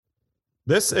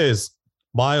This is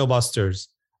BioBusters,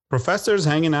 Professors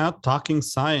Hanging Out Talking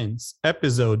Science,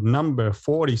 episode number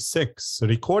 46,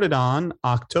 recorded on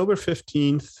October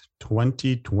 15th,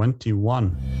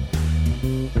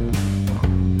 2021.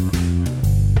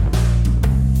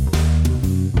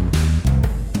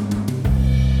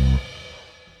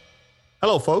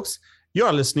 Hello, folks. You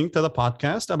are listening to the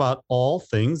podcast about all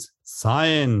things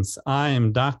science. I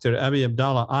am Dr. Abi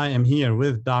Abdallah. I am here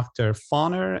with Dr.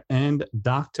 Fauner and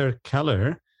Dr.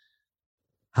 Keller.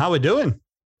 How we doing?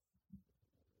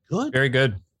 Good. Very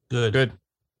good. Good.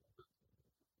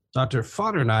 Dr.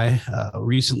 Fauner and I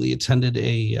recently attended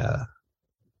a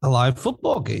live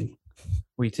football game.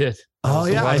 We did. Oh,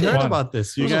 yeah. I heard fun. about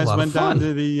this. You It was a guys lot of went down fun.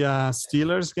 to the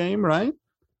Steelers game, right?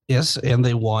 Yes, and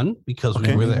they won because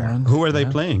we were there. Who were they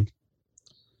playing?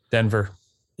 Denver.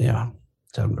 Yeah,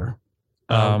 Denver.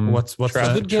 What's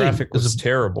good game. Traffic was It was a-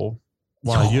 terrible.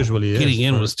 Well, usually Getting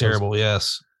in for- was terrible.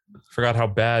 Yes. Forgot how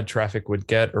bad traffic would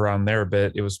get around there,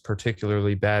 but it was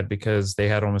particularly bad because they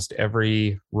had almost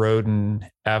every road and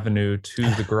avenue to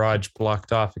the garage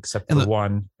blocked off except for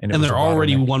one. And it was they're a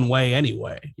already bottleneck. one way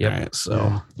anyway. Yep. Right?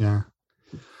 So yeah.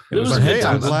 it was But a hey, good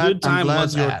time. I'm A good time glad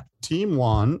was your that. team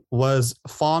won. Was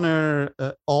Fauner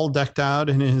all decked out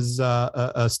in his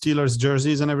Steelers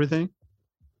jerseys and everything?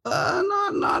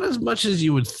 Not as much as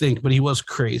you would think, but he was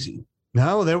crazy.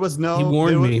 No, there was no. He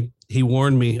warned me. He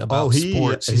warned me about he-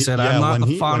 sports. He said, "I'm not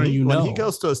the Fauner you know." When he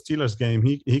goes to a Steelers game,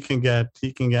 he can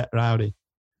get rowdy.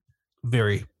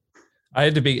 Very. I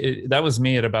had to be, that was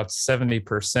me at about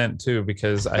 70% too,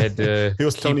 because I had to He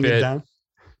was toning keep it down.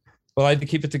 Well, I had to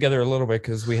keep it together a little bit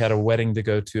because we had a wedding to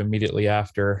go to immediately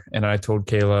after. And I told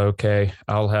Kayla, okay,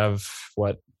 I'll have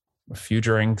a few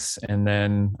drinks and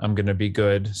then I'm going to be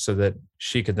good so that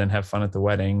she could then have fun at the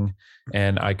wedding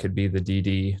and I could be the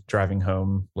DD driving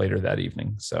home later that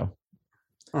evening. So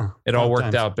it all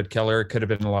worked out, but Keller, it could have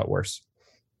been a lot worse.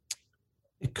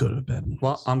 It could have been.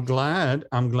 Well, I'm glad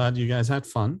you guys had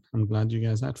fun.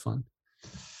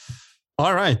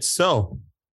 All right. So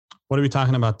what are we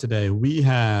talking about today? We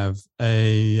have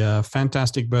a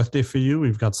fantastic birthday for you.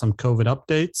 We've got some COVID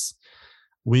updates.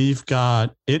 We've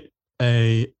got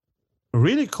a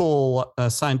really cool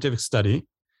scientific study.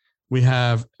 We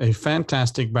have a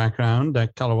fantastic background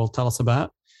that Keller will tell us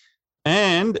about.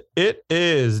 And it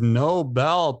is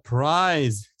Nobel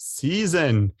Prize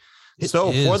season.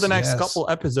 For the next couple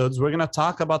episodes, we're going to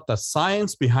talk about the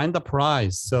science behind the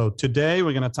prize. So today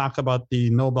we're going to talk about the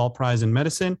Nobel Prize in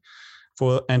medicine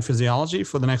and physiology.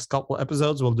 For the next couple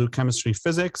episodes, we'll do chemistry,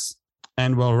 physics,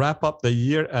 and we'll wrap up the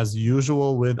year as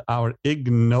usual with our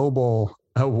Ig Nobel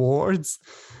awards.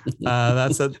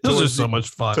 That's it. Those are so much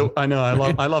fun. I know.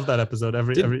 I love that episode.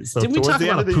 So did we towards talk the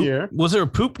end about of the year, was there a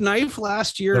poop knife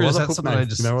last year? there Or was is a that poop something knife. I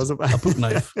just There was a poop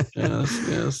knife?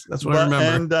 Yes, that's what I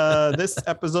remember. And this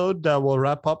episode we'll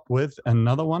wrap up with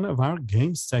another one of our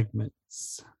game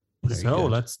segments.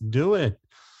 Let's do it.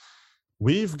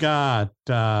 We've got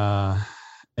a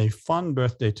fun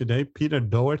birthday today. Peter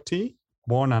Doherty,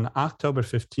 born on October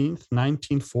 15th,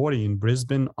 1940 in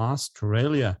Brisbane,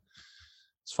 Australia.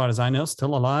 As far as I know,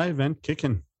 still alive and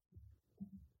kicking.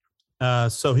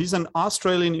 So he's an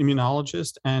Australian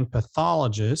immunologist and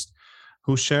pathologist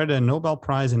who shared a Nobel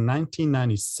Prize in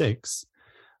 1996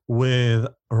 with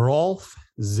Rolf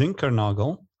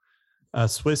Zinkernagel, a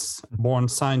Swiss-born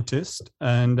scientist.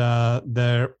 And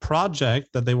their project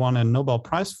that they won a Nobel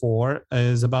Prize for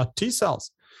is about T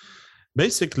cells.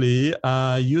 Basically,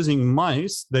 using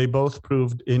mice, they both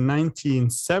proved in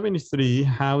 1973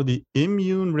 how the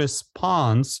immune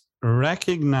response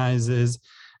recognizes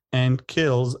and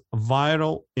kills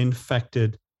viral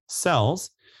infected cells.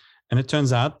 And it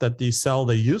turns out that the cell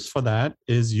they use for that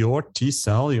is your T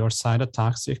cell, your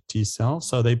cytotoxic T cell.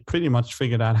 So they pretty much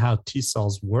figured out how T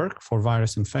cells work for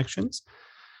virus infections.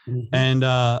 Mm-hmm. And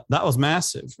that was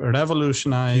massive.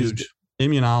 Revolutionized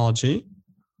immunology.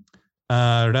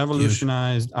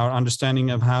 Revolutionized our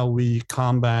understanding of how we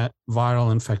combat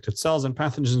viral infected cells and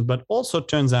pathogens, but also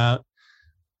turns out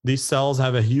these cells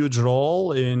have a huge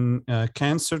role in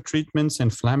cancer treatments,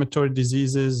 inflammatory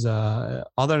diseases,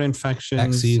 other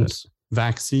infections,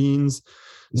 vaccines.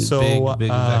 So big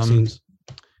vaccines.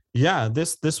 Yeah,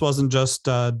 this wasn't just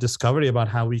discovery about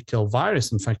how we kill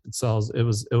virus infected cells. It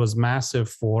was massive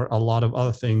for a lot of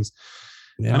other things.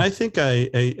 Yeah. And I think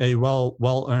a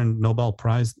well-earned Nobel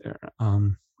Prize there.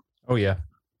 Oh, yeah.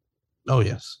 Oh,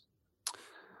 yes.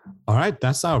 All right.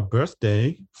 That's our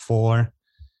birthday for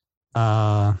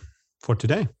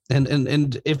today.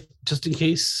 And if just in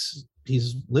case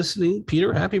he's listening,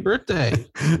 Peter, happy birthday.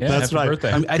 That's right.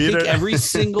 Birthday. I think every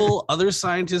single other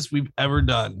scientist we've ever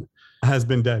done has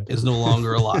been dead. is no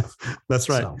longer alive. That's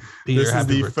right. So, Peter, This is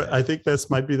happy the. birthday. I think this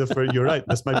might be the first. You're right.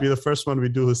 This might be the first one we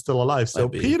do who's still alive. So,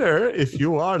 Might be. Peter, if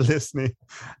you are listening,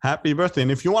 happy birthday!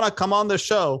 And if you want to come on the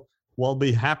show, we'll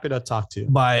be happy to talk to you.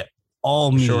 By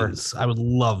all means, Sure. I would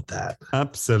love that.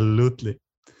 Absolutely.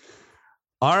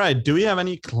 All right. Do we have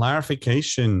any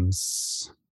clarifications?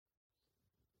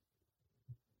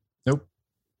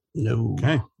 No.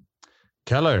 Okay.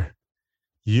 Keller,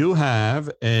 you have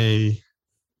a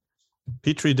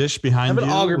Petri dish I behind have you. an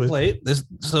auger with- plate. This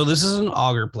is an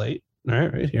auger plate,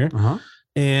 right here. Uh-huh.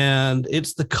 And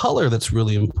it's the color that's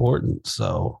really important.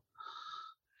 So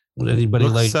would anybody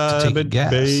Looks like to a take a bit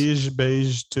guess?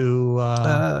 beige to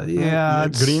Yeah,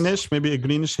 it's greenish, maybe a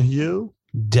greenish hue.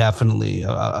 definitely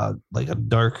like a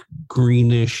dark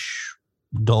greenish,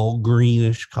 dull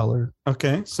greenish color.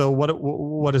 Okay, so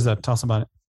what is that? Tell us about it.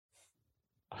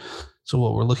 So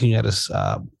what we're looking at is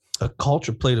a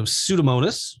culture plate of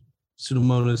Pseudomonas.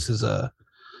 Pseudomonas is a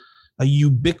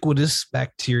ubiquitous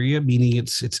bacteria, meaning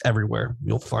it's everywhere.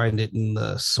 You'll find it in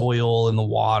the soil, in the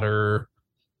water,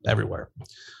 everywhere.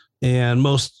 And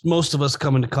most of us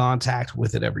come into contact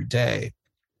with it every day.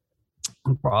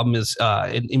 The problem is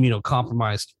in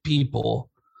immunocompromised people,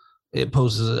 it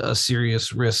poses a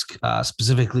serious risk,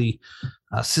 specifically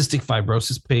cystic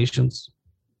fibrosis patients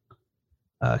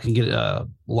can get a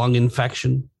lung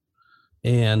infection,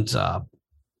 and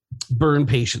burn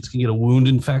patients can get a wound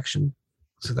infection.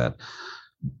 So that,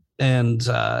 and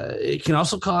it can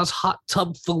also cause hot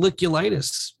tub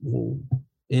folliculitis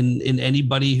in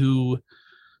anybody who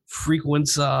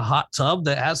frequents a hot tub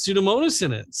that has Pseudomonas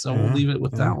in it. So we'll leave it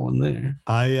with that one there.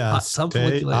 I Hot tub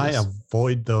folliculitis.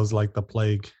 avoid those like the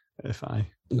plague if I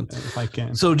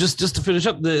can. So just to finish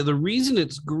up, the reason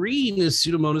it's green is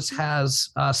Pseudomonas has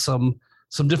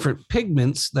some different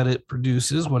pigments that it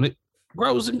produces when it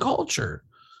grows in culture.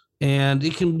 And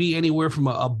it can be anywhere from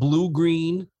a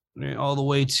blue-green all the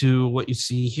way to what you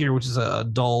see here, which is a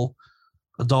dull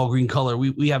green color.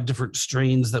 We have different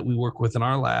strains that we work with in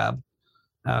our lab.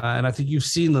 And I think you've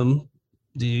seen them,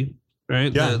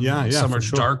 right? Yeah. Some for are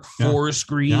sure. dark forest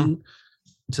green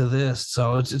to this.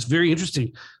 So it's very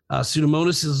interesting.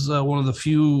 Pseudomonas is one of the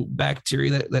few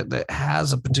bacteria that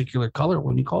has a particular color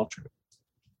when you culture it.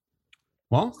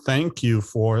 Well, thank you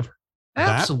for that.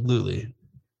 Absolutely.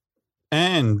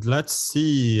 And let's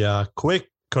see a quick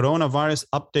coronavirus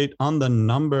update on the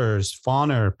numbers.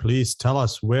 Fauner, please tell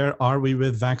us, where are we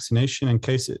with vaccination and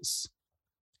cases?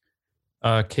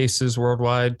 Cases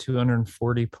worldwide,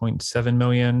 240.7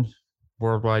 million.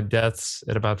 Worldwide deaths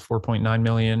at about 4.9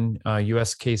 million.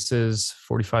 U.S. cases,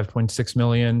 45.6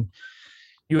 million.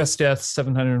 U.S. deaths,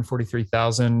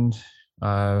 743,000.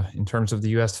 In terms of the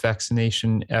U.S.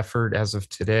 vaccination effort as of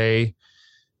today,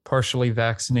 partially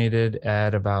vaccinated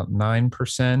at about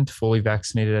 9%, fully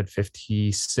vaccinated at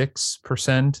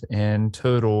 56%, and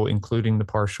total, including the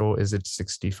partial, is at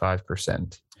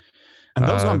 65%. And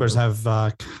those numbers have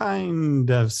kind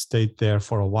of stayed there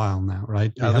for a while now,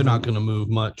 right? They're not going to move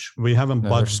much. We haven't No,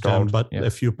 budged them, stalled. but Yeah. a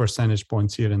few percentage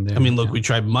points here and there. I mean, look, we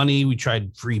tried money, we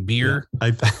tried free beer.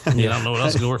 I don't know what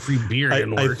else is going to work. Free beer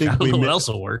didn't work. I don't know what else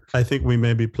will work. I think we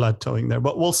may be plateauing there,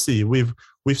 but we'll see. We've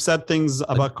said things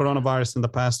about coronavirus in the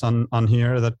past on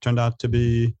here that turned out to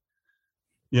be,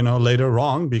 later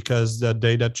wrong because the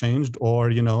data changed, or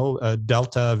a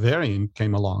Delta variant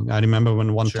came along. I remember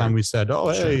when one time we said, "Oh,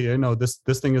 hey, this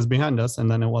thing is behind us,"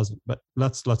 and then it wasn't. But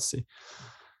let's see.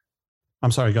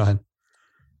 I'm sorry. Go ahead.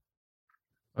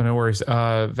 Oh, no worries.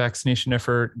 Vaccination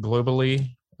effort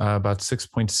globally, about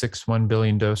 6.61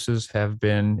 billion doses have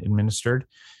been administered.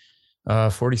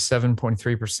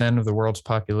 47.3% of the world's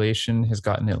population has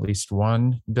gotten at least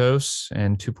one dose,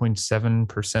 and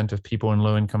 2.7% of people in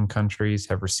low-income countries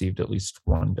have received at least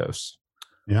one dose.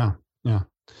 Yeah.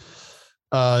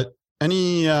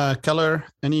 Any Keller?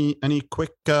 Any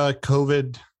quick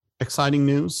COVID exciting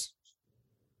news?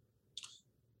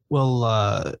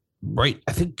 Well, right.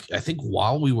 I think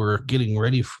while we were getting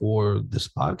ready for this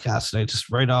podcast, and I just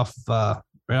right off the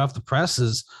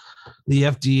presses, the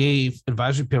FDA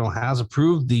advisory panel has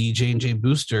approved the J&J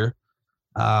booster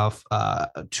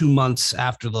 2 months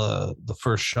after the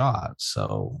first shot.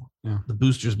 So the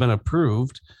booster's been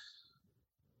approved.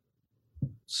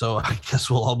 So I guess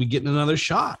we'll all be getting another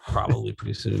shot probably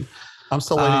pretty soon. I'm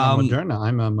still waiting on Moderna.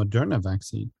 I'm a Moderna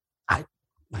vaccine. I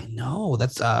know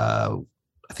that's I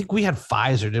think we had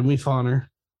Pfizer, didn't we, Fauner?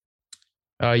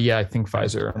 Yeah, I think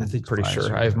Pfizer. I'm pretty Pfizer.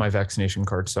 sure. I have my vaccination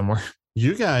card somewhere.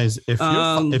 You guys, if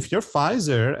you're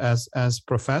Pfizer as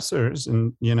professors,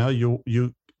 and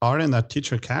you are in that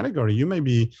teacher category, you may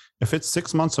be, if it's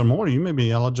 6 months or more, you may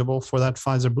be eligible for that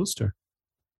Pfizer booster.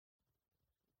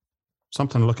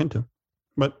 Something to look into.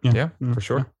 But Yeah, for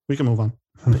sure. We can move on.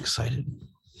 I'm excited.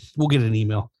 We'll get an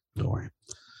email. Don't worry.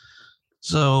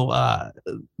 So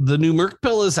the new Merck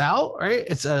pill is out, right?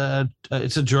 It's a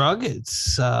drug.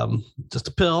 It's just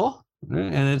a pill,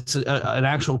 right? And it's an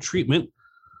actual treatment.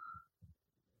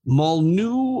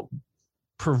 Molnupiravir,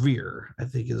 I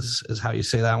think is how you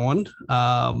say that one.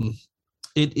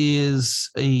 It is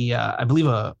I believe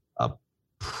a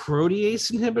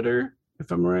protease inhibitor,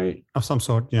 if I'm right. Of some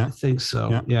sort, yeah. I think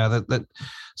so. Yeah, that.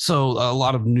 So a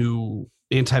lot of new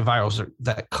antivirals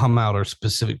that come out are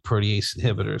specific protease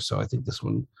inhibitors. So I think this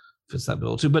one fits that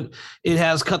bill too. But it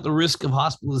has cut the risk of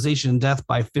hospitalization and death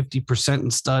by 50%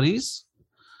 in studies.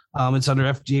 It's under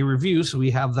FDA review, so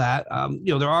we have that.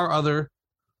 There are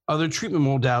other treatment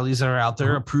modalities that are out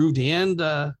there, approved and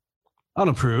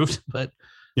unapproved. But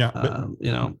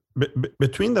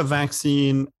between the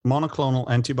vaccine, monoclonal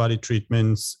antibody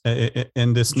treatments,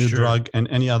 and this new drug, and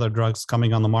any other drugs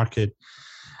coming on the market,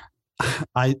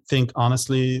 I think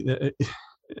honestly,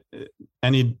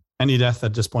 any death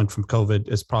at this point from COVID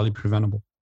is probably preventable.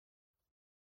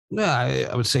 Yeah,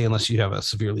 I would say unless you have a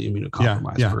severely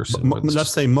immunocompromised person.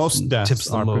 Let's say most deaths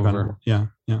are preventable. Yeah.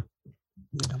 How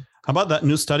about that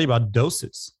new study about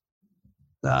doses?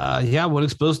 When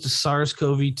exposed to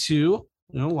SARS-CoV-2,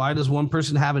 why does one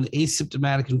person have an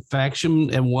asymptomatic infection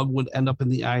and one would end up in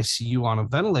the ICU on a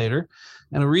ventilator?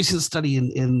 And a recent study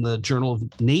in the Journal of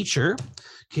Nature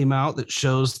came out that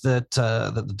shows that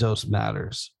the dose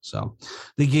matters. So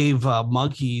they gave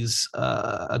monkeys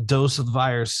a dose of the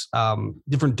virus,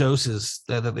 different doses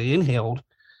that they inhaled,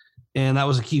 and that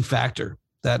was a key factor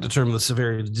that determined the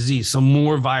severity of the disease. So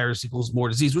more virus equals more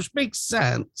disease, which makes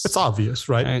sense. It's obvious,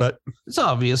 right? But it's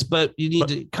obvious, but you need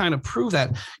to kind of prove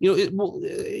that.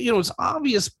 It's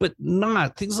obvious, but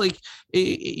not. Things like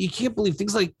you can't believe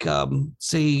things like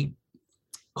say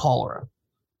cholera.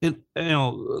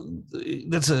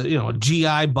 That's a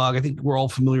GI bug. I think we're all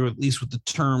familiar at least with the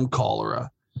term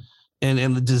cholera,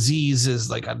 and the disease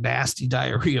is like a nasty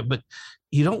diarrhea, but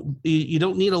you don't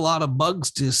need a lot of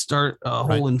bugs to start a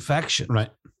whole infection.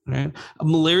 Right.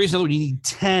 Malaria is another one. You need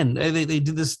 10. They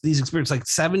did these experiments, like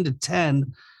 7 to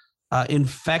 10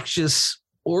 infectious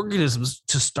organisms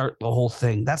to start the whole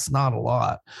thing. That's not a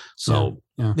lot. So,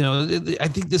 I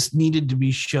think this needed to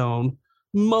be shown.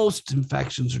 Most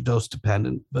infections are dose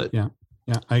dependent, but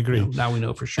I agree. Now we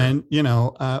know for sure. And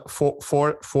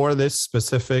for this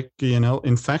specific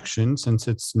infection, since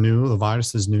it's new, the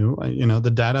virus is new.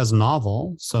 The data is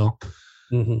novel. So,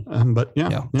 but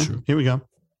true. Here we go.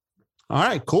 All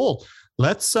right, cool.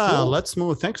 Let's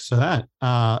move. Thanks for that.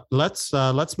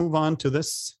 Let's move on to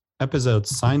this episode's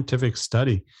scientific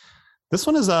study. This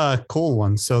one is a cool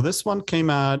one. So this one came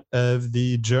out of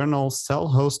the journal Cell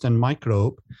Host and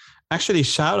Microbe. Actually,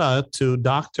 shout out to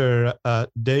Dr.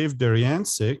 Dave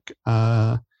Deryancic,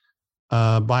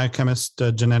 biochemist,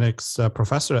 genetics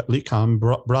professor at LECOM,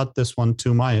 brought this one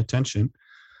to my attention.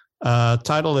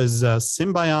 Title is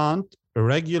Symbiont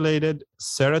Regulated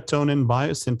Serotonin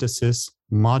Biosynthesis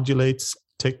Modulates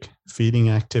Tick Feeding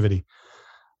Activity.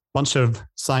 Bunch of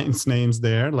science names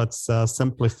there. Let's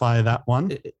simplify that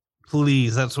one.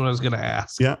 Please, that's what I was going to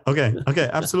ask. Yeah, okay,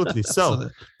 absolutely. So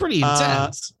pretty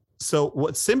intense. So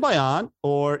what symbiont,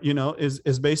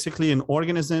 is basically an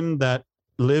organism that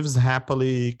lives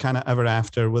happily kind of ever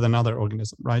after with another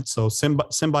organism, right? So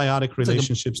symbiotic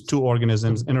relationships, two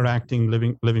organisms interacting,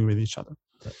 living with each other.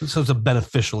 So it's a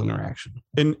beneficial interaction.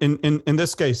 In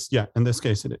this case, in this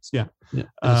case it is,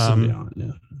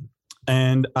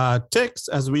 And ticks,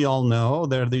 as we all know,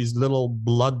 they're these little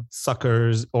blood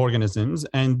suckers organisms,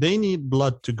 and they need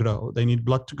blood to grow. They need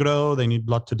blood to grow. They need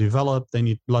blood to develop. They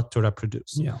need blood to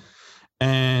reproduce. Yeah.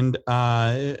 And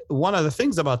one of the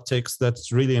things about ticks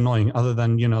that's really annoying, other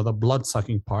than the blood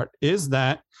sucking part, is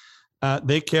that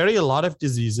they carry a lot of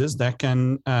diseases that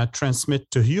can transmit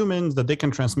to humans.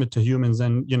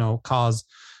 And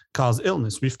cause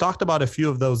illness. We've talked about a few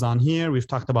of those on here. We've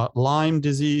talked about Lyme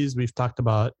disease. We've talked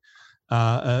about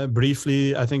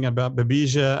briefly, I think, about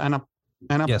Babesia,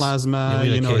 anaplasma,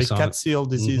 rickettsial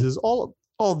diseases,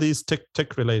 all these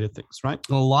tick related things, right?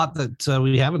 A lot that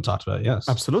we haven't talked about. Yes,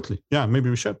 absolutely. Yeah, maybe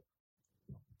we should.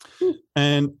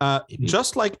 And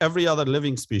just like every other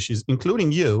living species,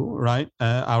 including you, right,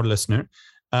 our listener,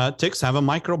 ticks have a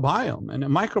microbiome, and a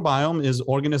microbiome is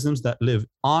organisms that live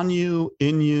on you,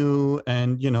 in you,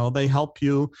 and they help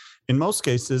you. In most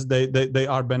cases, they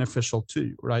are beneficial to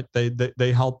you, right?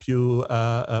 They help you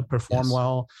perform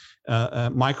well.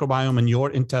 Microbiome in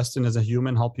your intestine as a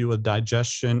human help you with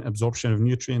digestion, absorption of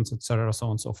nutrients, etc., so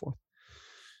on and so forth.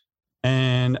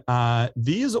 And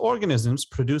these organisms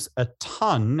produce a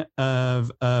ton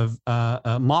of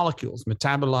molecules,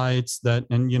 metabolites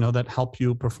that help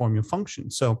you perform your function.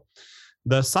 So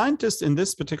the scientists in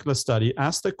this particular study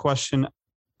asked the question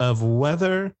of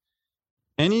whether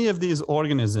any of these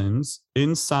organisms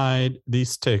inside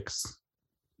these ticks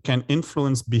can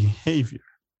influence behavior,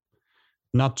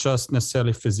 not just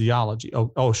necessarily physiology.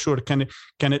 Oh, sure. Can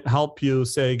it help you,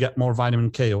 say, get more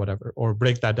vitamin K or whatever, or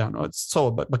break that down?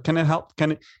 But can it help?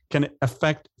 Can it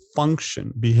affect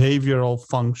function, behavioral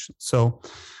function? So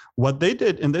what they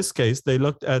did in this case, they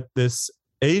looked at this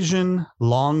Asian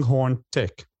longhorn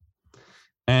tick.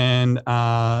 And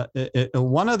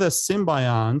one of the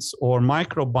symbionts or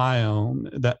microbiome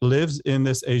that lives in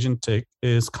this Asian tick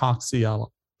is Coxiella.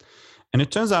 And it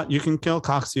turns out you can kill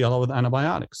Coxiella with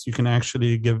antibiotics. You can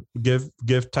actually give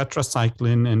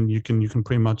tetracycline, and you can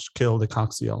pretty much kill the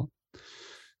Coxiella.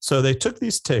 So they took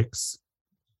these ticks,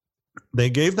 they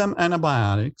gave them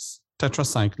antibiotics,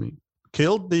 tetracycline,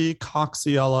 killed the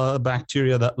Coxiella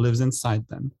bacteria that lives inside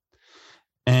them,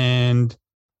 and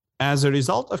as a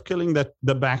result of killing the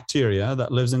bacteria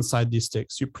that lives inside these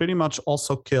ticks, you pretty much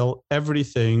also kill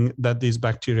everything that these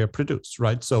bacteria produce,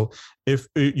 right? So if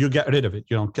you get rid of it,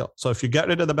 you don't kill. So if you get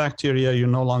rid of the bacteria, you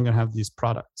no longer have these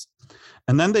products.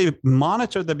 And then they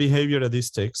monitored the behavior of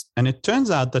these ticks, and it turns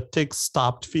out the ticks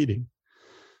stopped feeding.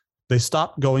 They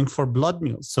stopped going for blood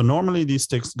meals. So normally these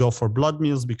ticks go for blood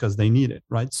meals because they need it,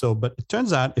 right? So, but it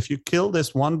turns out if you kill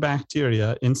this one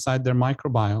bacteria inside their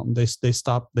microbiome, they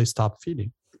stop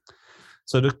feeding.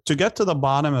 So to get to the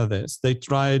bottom of this, they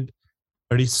tried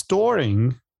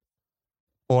restoring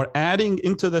or adding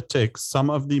into the ticks some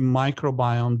of the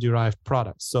microbiome-derived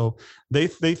products. So they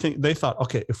thought,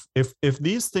 okay, if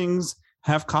these things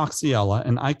have Coxiella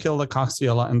and I kill the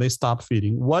Coxiella and they stop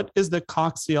feeding, what is the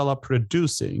Coxiella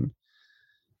producing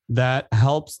that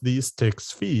helps these ticks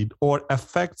feed or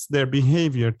affects their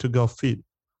behavior to go feed?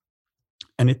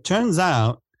 And it turns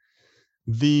out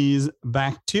these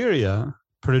bacteria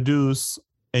produce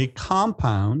a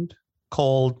compound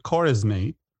called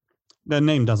chorismate. The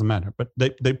name doesn't matter, but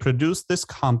they produce this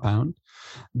compound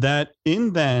that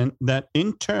in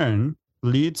turn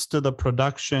leads to the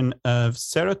production of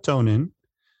serotonin,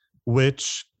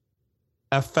 which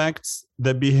affects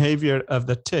the behavior of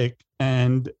the tick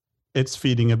and its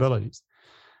feeding abilities,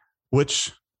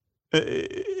 which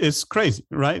is crazy,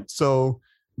 right? So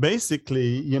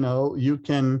basically, you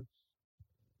can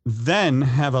then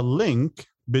have a link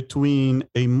between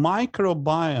a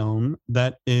microbiome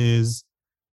that is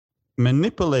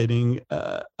manipulating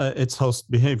its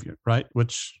host behavior, right?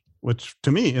 Which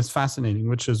to me is fascinating,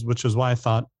 which is why I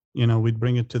thought, we'd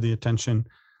bring it to the attention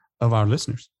of our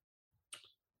listeners.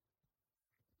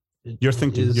 It's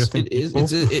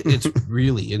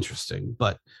really interesting.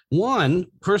 But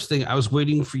first thing, I was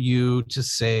waiting for you to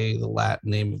say the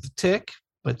Latin name of the tick,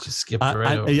 but you skipped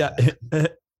right over. Yeah.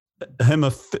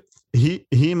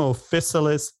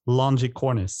 Hemophilus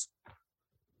longicornis.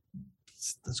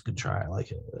 That's a good try. I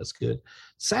like it. That's good.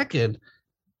 Second,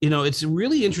 it's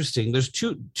really interesting. There's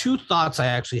two thoughts I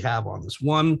actually have on this.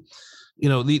 One,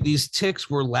 these ticks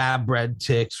were lab-bred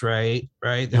ticks, right?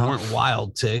 They weren't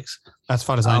wild ticks. As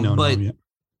far as I know. But,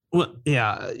 well,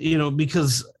 yeah,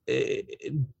 because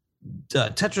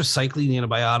tetracycline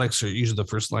antibiotics are usually the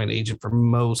first-line agent for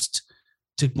most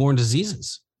tick-borne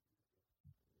diseases.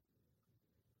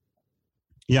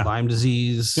 Yeah. Lyme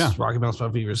disease, Rocky Mountain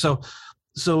spotted fever.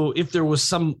 So if there was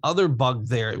some other bug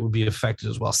there, it would be affected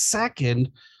as well.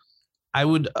 Second, I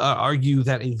would argue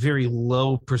that a very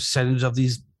low percentage of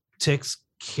these ticks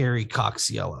carry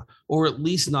Coxiella, or at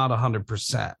least not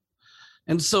 100%.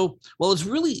 And so, well, it's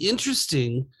really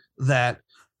interesting that,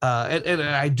 and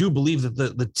I do believe that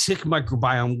the tick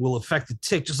microbiome will affect the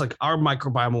tick, just like our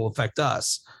microbiome will affect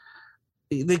us.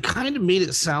 They kind of made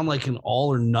it sound like an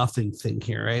all or nothing thing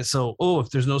here, right? So, if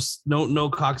there's no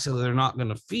Coxiella, they're not going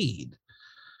to feed.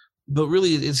 But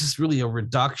really, it's just really a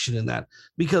reduction in that,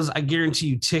 because I guarantee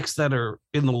you ticks that are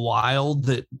in the wild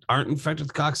that aren't infected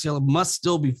with Coxiella must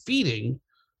still be feeding,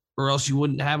 or else you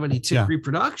wouldn't have any tick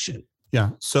reproduction.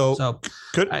 Yeah. So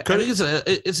I think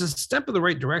it's a step in the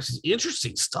right direction. It's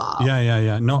interesting stuff.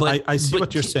 Yeah. No, but, I see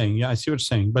what you're saying. Yeah, I see what you're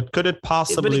saying. But could it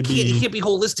possibly be? It can't be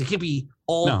holistic. It can't be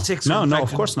all ticks. No,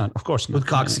 of course not. Of course not. With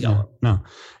Coxiella. No.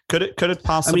 Could it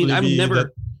possibly be? I've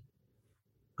never.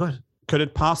 Go ahead. Could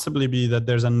it possibly be that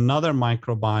there's another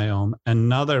microbiome,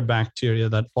 another bacteria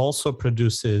that also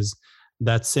produces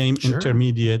that same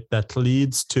intermediate that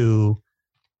leads to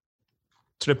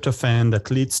tryptophan,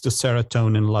 that leads to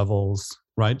serotonin levels,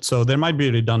 right? So there might be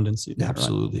redundancy there.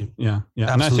 Absolutely. Right? Yeah.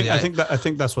 Absolutely. And I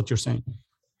think that's what you're saying.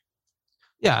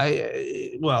 Yeah.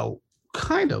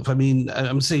 Kind of. I mean,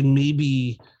 I'm saying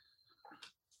maybe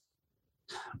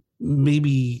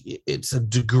it's a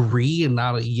degree and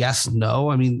not a yes, no.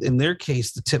 I mean, in their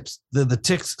case, the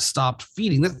ticks stopped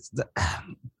feeding.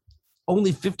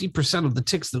 Only 50% of the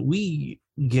ticks that we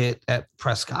get at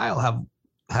Presque Isle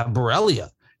have Borrelia.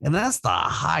 And that's the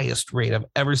highest rate I've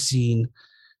ever seen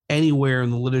anywhere in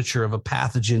the literature of a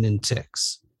pathogen in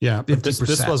ticks. Yeah, but this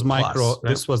was micro. plus, right?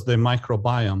 This was the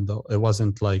microbiome, though. It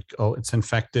wasn't like, oh, it's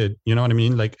infected. You know what I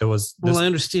mean? Like it was. Well, I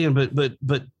understand, but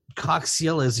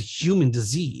Coxiella is a human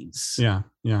disease. Yeah.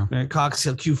 Right?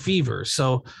 Coxiella Q fever.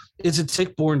 So it's a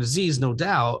tick-borne disease, no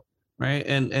doubt, right?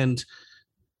 And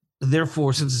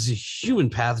therefore, since it's a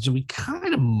human pathogen, we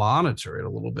kind of monitor it a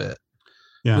little bit.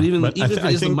 Yeah, but even if it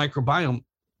is the microbiome,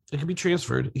 it can be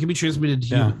transferred. It can be transmitted to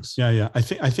humans. Yeah. I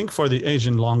think for the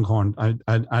Asian longhorn,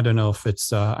 I don't know if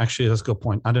it's actually, that's a good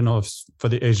point. I don't know if for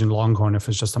the Asian longhorn, if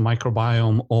it's just a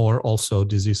microbiome or also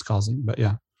disease causing. But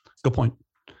yeah, good point.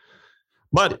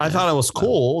 But I thought it was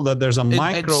cool that there's a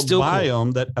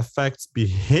microbiome that affects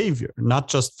behavior, not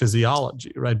just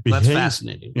physiology, right? That's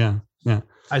fascinating. Yeah.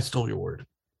 I stole your word.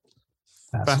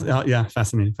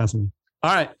 Fascinating.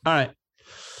 All right.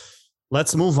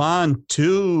 Let's move on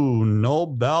to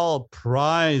Nobel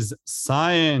Prize,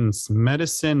 Science,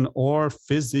 Medicine, or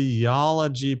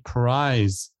Physiology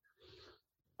Prize.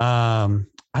 I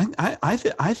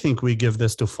think we give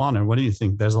this to Fawner. What do you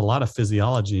think? There's a lot of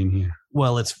physiology in here.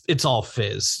 Well, it's all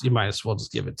phys. You might as well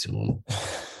just give it to him.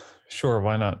 Sure,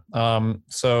 why not?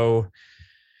 So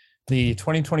the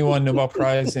 2021 Nobel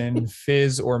Prize in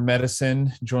Phys or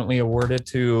Medicine, jointly awarded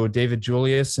to David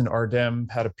Julius and Ardem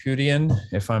Patapoutian,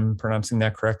 if I'm pronouncing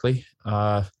that correctly.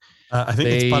 I think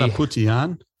it's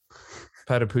Patapoutian.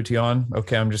 Patapoutian.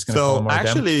 Okay, I'm just going to call him Ardem.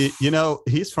 Actually,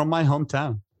 he's from my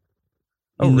hometown.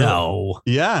 Oh, no.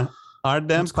 Yeah.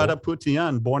 Ardem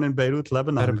Patapoutian, born in Beirut,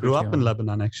 Lebanon. Grew up in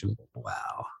Lebanon, actually.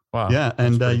 Wow. Yeah,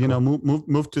 and cool.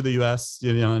 moved to the U.S.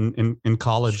 In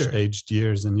college-aged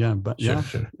years, and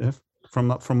from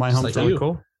my hometown. Really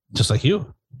cool. Just like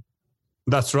you.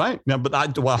 That's right. Yeah, but I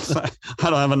don't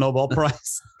have a Nobel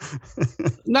Prize.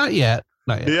 Not yet.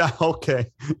 Yeah.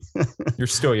 Okay. You're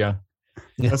still young.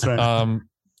 That's right.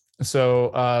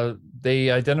 So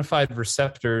they identified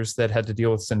receptors that had to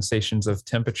deal with sensations of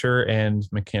temperature and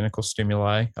mechanical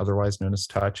stimuli, otherwise known as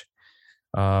touch.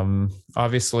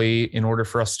 Obviously, in order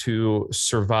for us to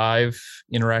survive,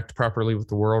 interact properly with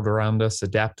the world around us,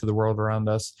 adapt to the world around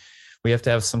us, we have to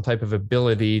have some type of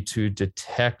ability to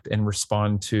detect and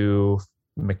respond to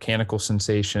mechanical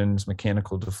sensations,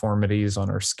 mechanical deformities on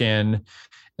our skin,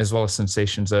 as well as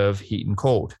sensations of heat and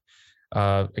cold.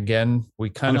 Again, we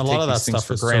kind of a take lot of these that things stuff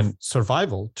for is granted.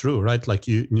 Survival, true, right? Like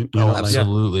you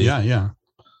absolutely. Like, yeah.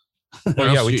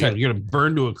 Well, yeah, you're gonna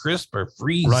burn to a crisp or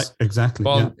freeze. Right, exactly.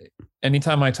 Well,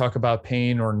 anytime I talk about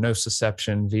pain or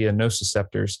nociception via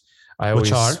nociceptors, I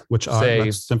always which are say,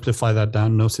 let's simplify that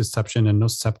down. Nociception and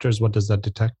nociceptors. What does that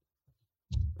detect?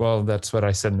 Well, that's what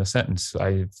I said in the sentence.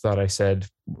 I thought I said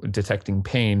detecting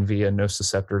pain via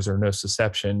nociceptors or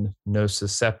nociception.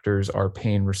 Nociceptors are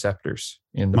pain receptors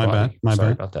in the body.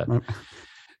 Sorry about that.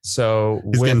 So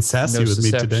he's getting sassy with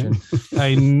me today.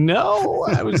 I know.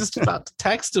 I was just about to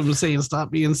text him saying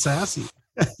stop being sassy.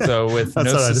 So with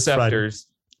nociceptors,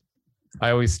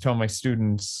 I always tell my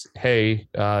students, hey,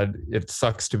 it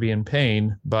sucks to be in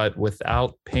pain, but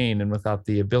without pain and without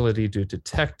the ability to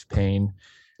detect pain,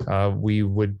 we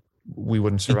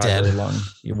wouldn't survive very long.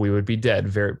 We would be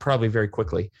dead probably very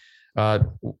quickly.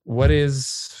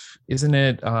 Isn't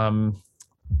it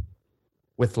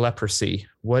with leprosy?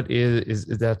 What is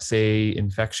that's a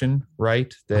infection,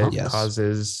 right? That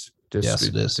causes yes,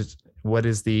 it is. What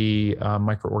is the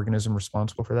microorganism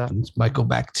responsible for that? It's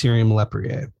Mycobacterium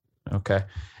leprae. Okay.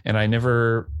 And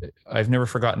I've never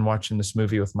forgotten watching this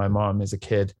movie with my mom as a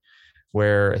kid,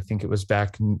 where I think it was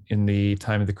back in the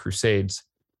time of the Crusades.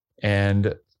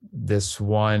 And this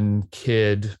one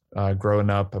kid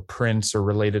growing up, a prince or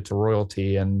related to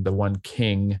royalty, and the one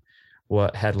king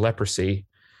had leprosy.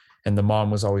 And the mom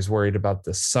was always worried about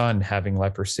the son having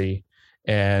leprosy.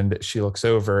 And she looks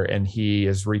over and he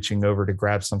is reaching over to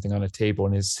grab something on a table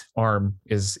and his arm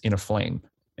is in a flame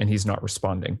and he's not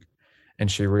responding.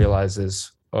 And she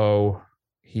realizes, oh,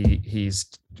 he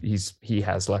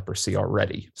has leprosy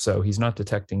already. So he's not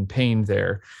detecting pain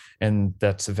there. And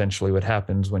that's eventually what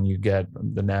happens when you get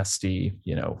the nasty,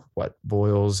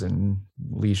 boils and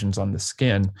lesions on the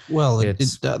skin. Well,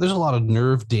 there's a lot of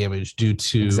nerve damage due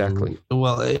to exactly.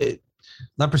 Well,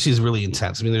 leprosy is really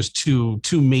intense. I mean, there's two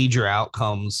major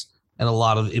outcomes and a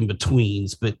lot of in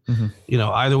betweens. But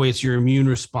either way, it's your immune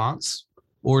response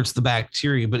or it's the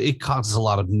bacteria, but it causes a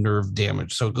lot of nerve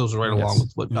damage. So it goes right along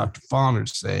with what Dr.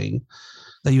 Fauner's saying,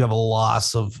 that you have a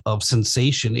loss of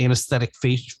sensation. Anesthetic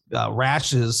face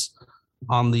rashes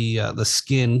on the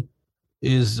skin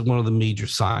is one of the major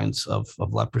signs of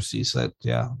leprosy. So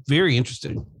that, very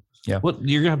interesting. Yeah.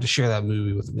 You're gonna have to share that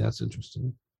movie with me. That's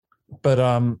interesting. But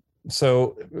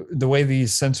so the way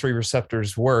these sensory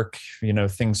receptors work,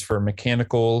 things for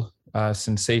mechanical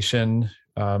sensation,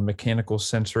 mechanical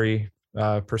sensory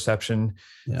perception,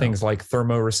 things like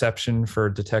thermoreception for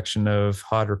detection of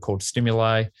hot or cold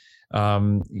stimuli.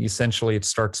 Essentially, it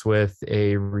starts with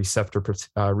a receptor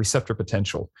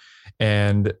potential,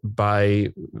 and by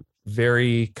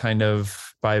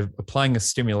applying a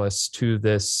stimulus to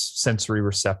this sensory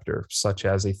receptor, such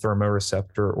as a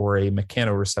thermoreceptor or a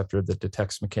mechanoreceptor that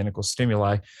detects mechanical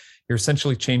stimuli, you're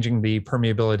essentially changing the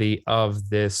permeability of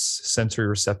this sensory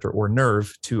receptor or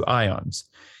nerve to ions.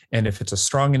 And if it's a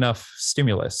strong enough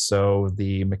stimulus, so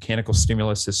the mechanical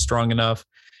stimulus is strong enough,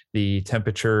 the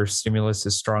temperature stimulus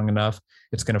is strong enough,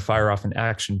 it's going to fire off an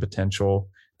action potential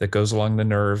that goes along the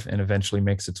nerve and eventually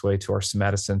makes its way to our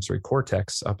somatosensory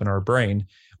cortex up in our brain,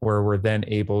 where we're then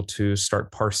able to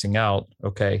start parsing out,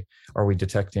 okay, are we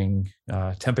detecting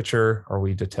temperature? Are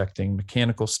we detecting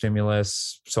mechanical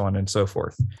stimulus? So on and so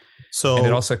forth. So, and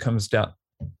it also comes down,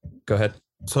 go ahead.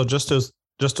 So just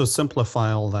to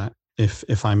simplify all that,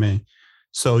 if I may.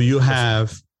 So you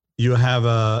have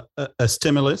a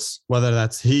stimulus, whether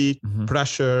that's heat,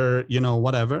 pressure,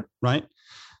 whatever, right?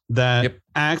 That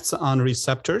acts on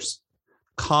receptors,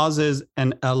 causes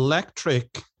an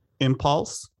electric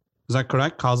impulse. Is that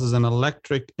correct? Causes an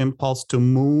electric impulse to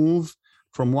move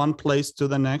from one place to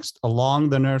the next along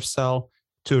the nerve cell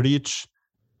to reach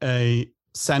a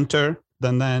center.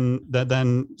 Then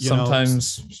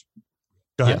sometimes.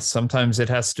 Yes, sometimes it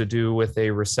has to do with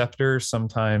a receptor.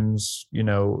 Sometimes,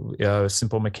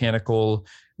 simple mechanical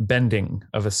bending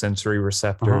of a sensory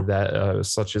receptor that,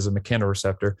 such as a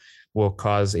mechanoreceptor, will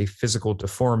cause a physical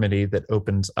deformity that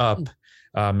opens up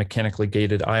mechanically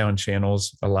gated ion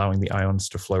channels, allowing the ions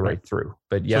to flow right through.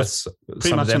 But yes,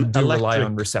 some of them do rely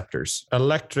on receptors.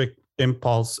 Electric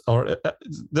impulse, or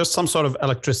there's some sort of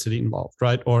electricity involved,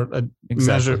 right? Or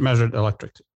measured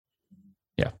electricity.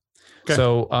 Okay.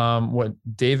 So what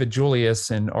David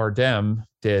Julius and Ardem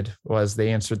did was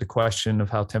they answered the question of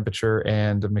how temperature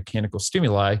and mechanical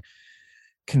stimuli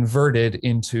converted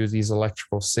into these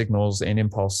electrical signals and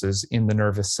impulses in the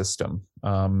nervous system.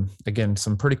 Again,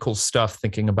 some pretty cool stuff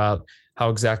thinking about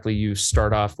how exactly you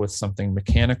start off with something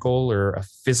mechanical or a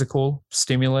physical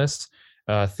stimulus.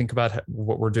 Think about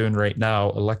what we're doing right now,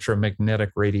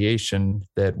 electromagnetic radiation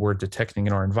that we're detecting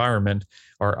in our environment,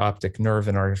 our optic nerve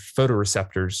and our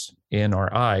photoreceptors in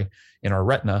our eye, in our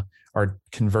retina, are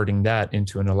converting that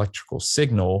into an electrical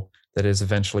signal that is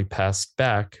eventually passed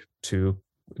back to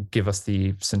give us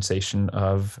the sensation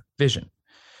of vision.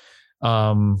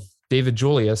 David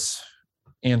Julius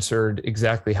answered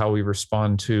exactly how we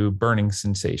respond to burning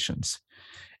sensations.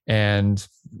 And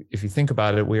if you think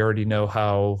about it, we already know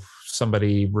how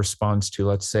somebody responds to,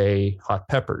 let's say, hot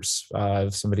peppers.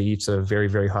 If somebody eats a very,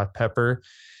 very hot pepper,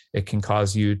 it can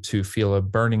cause you to feel a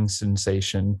burning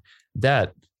sensation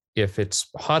that, if it's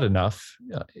hot enough,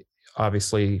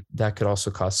 obviously that could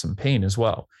also cause some pain as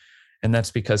well. And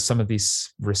that's because some of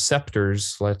these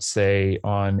receptors, let's say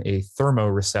on a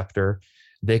thermoreceptor,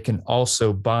 they can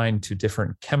also bind to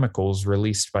different chemicals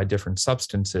released by different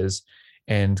substances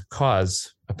and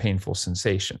cause a painful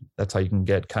sensation. That's how you can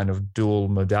get kind of dual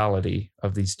modality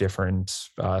of these different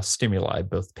stimuli,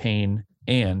 both pain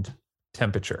and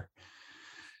temperature.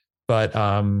 But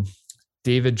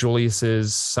David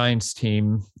Julius's science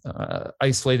team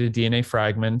isolated DNA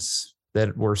fragments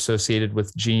that were associated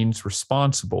with genes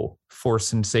responsible for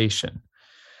sensation.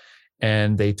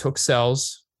 And they took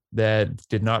cells that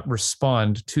did not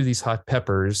respond to these hot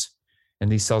peppers, and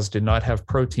these cells did not have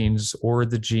proteins or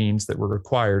the genes that were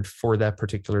required for that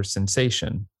particular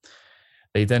sensation.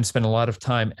 They then spent a lot of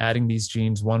time adding these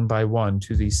genes one by one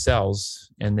to these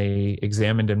cells, and they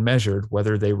examined and measured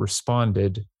whether they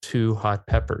responded to hot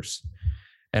peppers.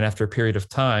 And after a period of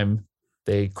time,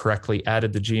 they correctly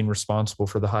added the gene responsible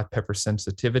for the hot pepper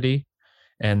sensitivity,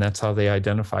 and that's how they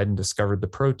identified and discovered the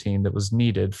protein that was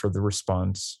needed for the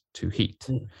response to heat.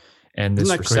 And this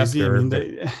receptor, crazy? I mean,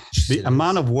 the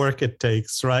amount of work it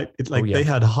takes, right? They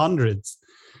had hundreds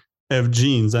of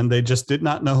genes and they just did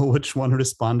not know which one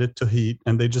responded to heat,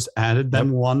 and they just added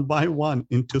them one by one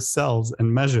into cells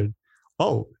and measured.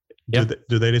 Do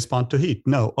they respond to heat?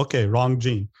 No. Okay, wrong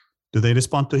gene. Do they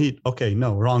respond to heat? Okay,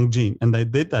 no, wrong gene. And they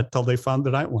did that till they found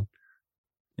the right one.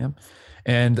 Yep.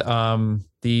 And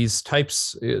these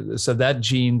types, so that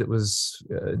gene that was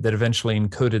that eventually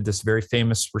encoded this very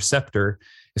famous receptor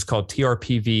is called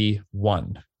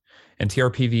TRPV1. And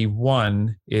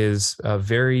TRPV1 is a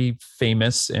very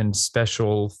famous and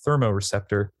special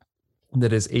thermoreceptor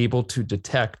that is able to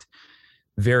detect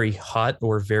very hot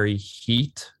or very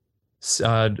heat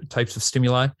types of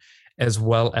stimuli, as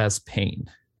well as pain.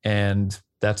 And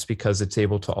that's because it's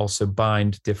able to also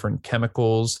bind different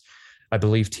chemicals. I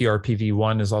believe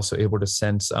TRPV1 is also able to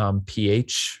sense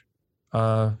pH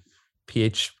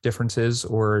differences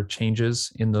or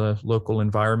changes in the local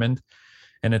environment.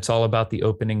 And it's all about the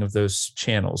opening of those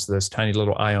channels, those tiny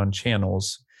little ion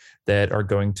channels that are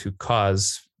going to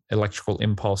cause electrical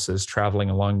impulses traveling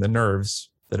along the nerves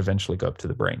that eventually go up to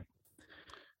the brain.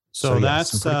 So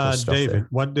that's cool David. there.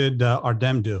 What did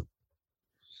Ardem do?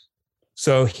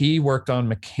 So he worked on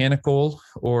mechanical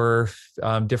or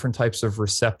different types of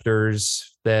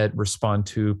receptors that respond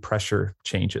to pressure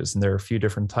changes. And there are a few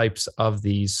different types of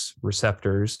these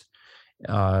receptors,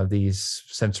 these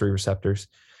sensory receptors,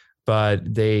 but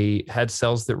they had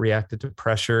cells that reacted to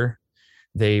pressure.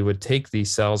 They would take these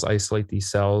cells, isolate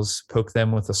these cells, poke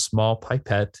them with a small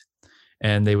pipette,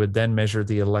 and they would then measure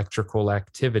the electrical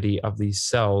activity of these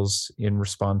cells in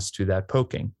response to that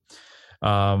poking.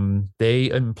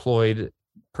 They employed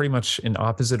pretty much an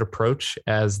opposite approach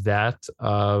as that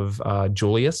of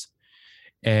Julius.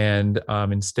 And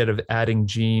instead of adding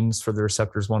genes for the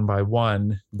receptors one by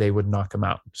one, they would knock them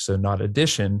out. So not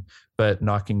addition, but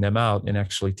knocking them out and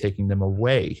actually taking them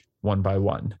away one by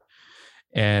one.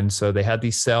 And so they had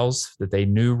these cells that they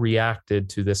knew reacted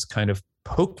to this kind of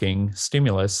poking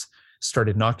stimulus,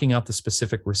 started knocking out the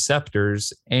specific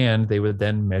receptors, and they would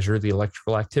then measure the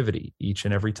electrical activity each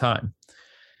and every time.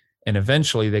 And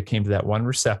eventually they came to that one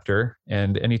receptor.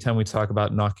 And anytime we talk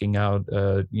about knocking out,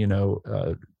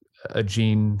 a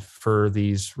gene for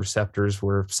these receptors,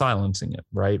 we're silencing it,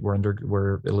 right?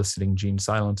 We're eliciting gene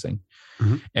silencing.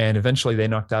 Mm-hmm. And eventually they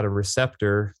knocked out a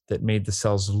receptor that made the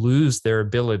cells lose their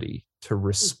ability to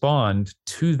respond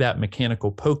to that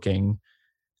mechanical poking.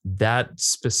 That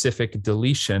specific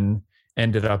deletion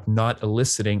ended up not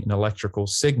eliciting an electrical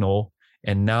signal.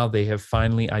 And now they have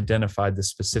finally identified the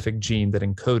specific gene that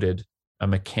encoded a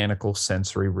mechanical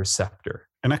sensory receptor.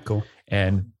 And that's cool.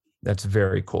 And that's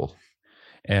very cool.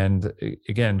 And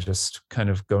again, just kind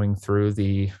of going through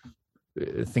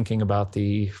thinking about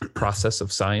the process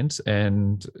of science,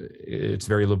 and it's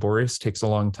very laborious, takes a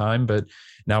long time, but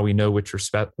now we know which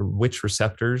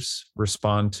receptors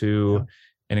respond to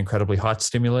an incredibly hot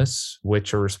stimulus,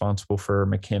 which are responsible for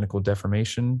mechanical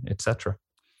deformation, etc.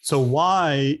 So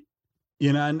why,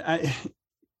 when I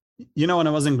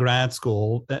was in grad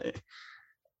school,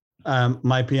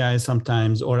 my PI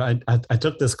sometimes, or I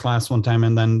took this class one time,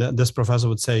 and then this professor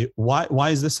would say, why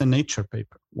is this a Nature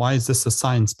paper? Why is this a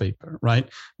science paper, right?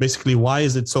 Basically, why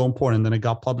is it so important that it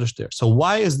got published there? So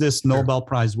why is this Nobel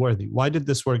Prize worthy? Why did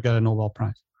this work get a Nobel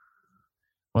Prize?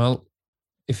 Well,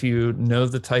 if you know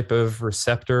the type of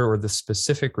receptor or the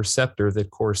specific receptor that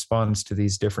corresponds to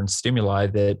these different stimuli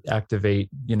that activate,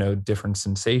 different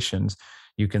sensations,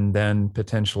 you can then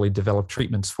potentially develop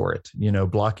treatments for it,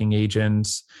 blocking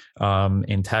agents,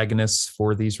 antagonists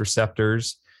for these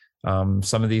receptors.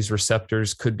 Some of these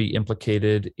receptors could be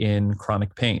implicated in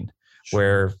chronic pain,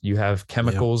 where you have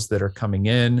chemicals that are coming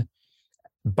in,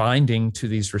 binding to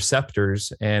these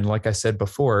receptors. And like I said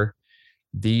before,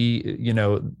 the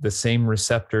same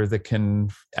receptor that can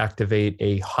activate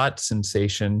a hot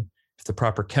sensation, if the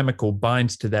proper chemical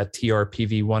binds to that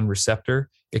TRPV1 receptor,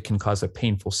 it can cause a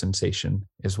painful sensation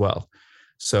as well.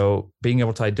 So being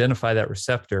able to identify that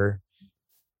receptor,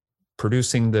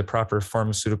 producing the proper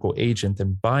pharmaceutical agent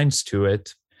that binds to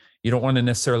it, you don't want to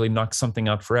necessarily knock something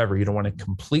out forever. You don't want to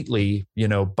completely,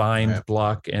 bind,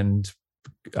 block, and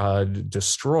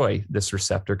destroy this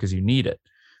receptor because you need it.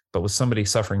 But with somebody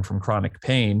suffering from chronic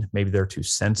pain, maybe they're too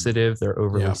sensitive, they're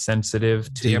overly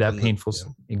sensitive to that painful.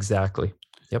 Exactly.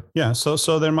 Yep. Yeah.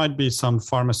 So there might be some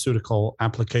pharmaceutical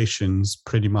applications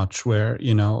pretty much where,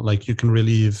 like you can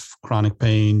relieve chronic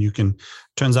pain.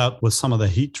 Turns out with some of the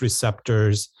heat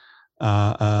receptors,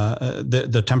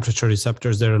 the temperature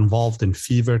receptors, they're involved in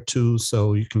fever too.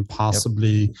 So you can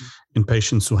possibly, in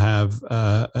patients who have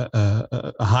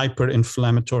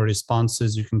hyper-inflammatory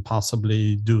responses, you can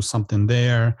possibly do something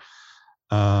there.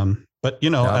 But,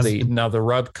 now the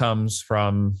rub comes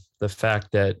from the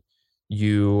fact that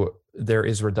there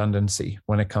is redundancy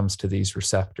when it comes to these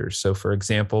receptors. So for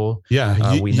example,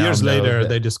 years later,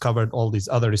 they discovered all these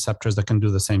other receptors that can do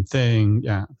the same thing.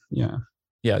 Yeah,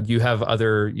 you have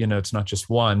other, it's not just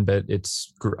one, but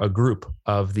it's a group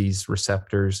of these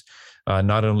receptors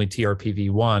not only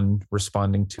TRPV1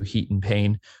 responding to heat and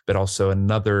pain, but also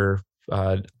another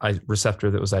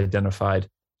receptor that was identified,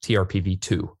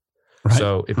 TRPV2. Right,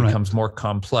 so it becomes more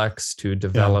complex to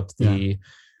develop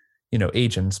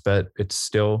agents, but it's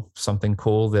still something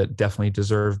cool that definitely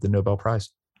deserved the Nobel Prize.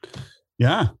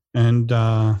 Yeah, and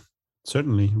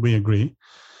certainly we agree.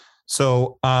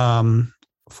 So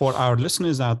for our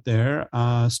listeners out there,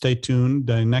 stay tuned.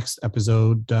 The next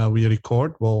episode we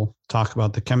record, we'll talk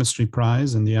about the chemistry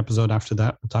prize, and the episode after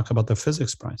that, we'll talk about the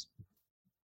physics prize.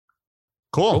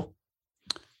 Cool.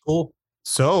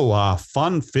 So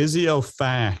fun physio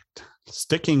fact.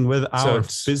 Sticking with our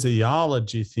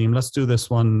physiology theme, let's do this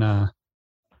one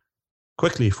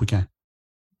quickly if we can.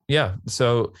 Yeah.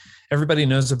 So everybody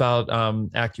knows about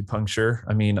acupuncture.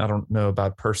 I mean, I don't know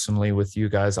about personally with you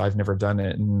guys. I've never done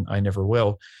it and I never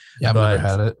will. Yeah, I've never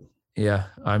had it. Yeah,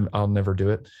 I'll never do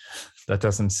it. That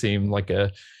doesn't seem like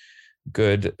a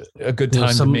good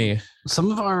time to me.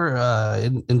 Some of our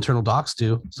internal docs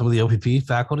do. Some of the OPP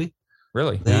faculty.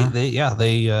 Really?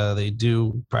 They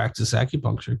do practice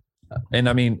acupuncture. And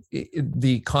I mean,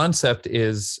 the concept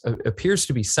appears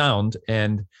to be sound,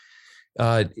 and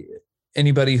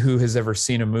anybody who has ever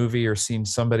seen a movie or seen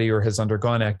somebody or has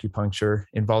undergone acupuncture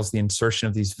involves the insertion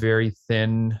of these very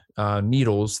thin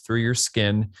needles through your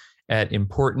skin at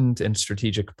important and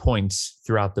strategic points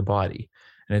throughout the body.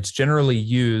 And it's generally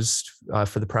used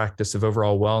for the practice of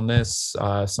overall wellness.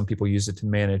 Some people use it to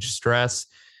manage stress.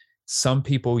 Some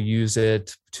people use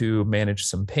it to manage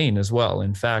some pain as well.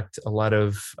 In fact, a lot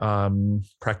of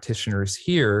practitioners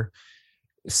here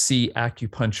see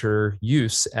acupuncture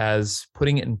use as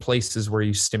putting it in places where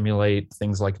you stimulate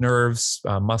things like nerves,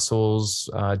 muscles,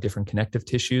 different connective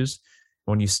tissues.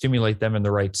 When you stimulate them in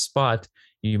the right spot,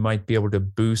 you might be able to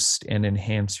boost and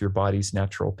enhance your body's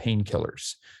natural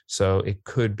painkillers. So it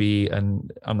could be,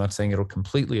 and I'm not saying it'll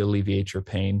completely alleviate your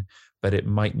pain, but it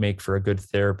might make for a good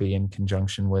therapy in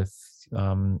conjunction with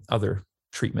other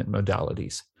treatment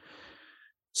modalities.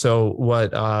 So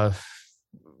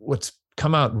what's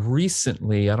come out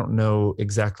recently, I don't know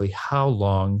exactly how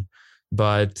long,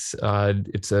 but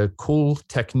it's a cool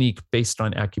technique based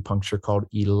on acupuncture called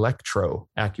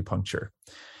electroacupuncture.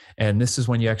 And this is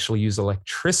when you actually use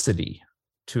electricity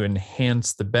to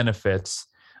enhance the benefits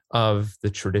of the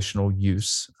traditional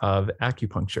use of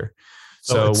acupuncture.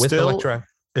 So with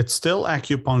it's still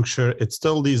acupuncture. It's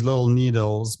still these little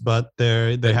needles, but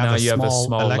they have a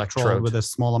small electrode with a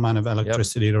small amount of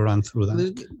electricity to run through them.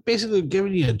 They're basically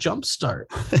giving you a jump start.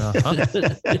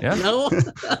 Yeah. No?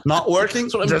 Not working?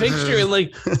 That's what I'm picturing.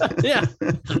 Like, yeah.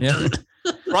 Now.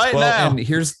 And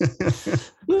here's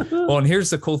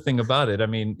the cool thing about it. I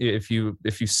mean, if you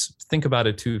think about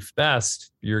it too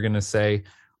fast, you're going to say,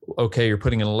 okay, you're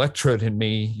putting an electrode in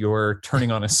me, you're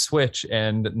turning on a switch,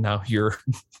 and now you're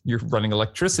running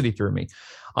electricity through me.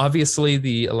 Obviously,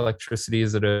 the electricity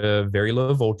is at a very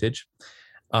low voltage.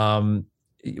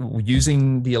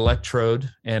 Using the electrode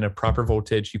and a proper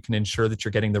voltage, you can ensure that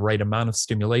you're getting the right amount of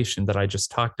stimulation that I just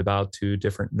talked about to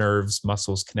different nerves,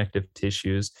 muscles, connective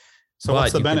tissues. So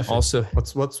what's the benefit? What's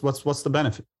the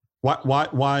benefit?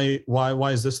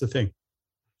 Why is this the thing?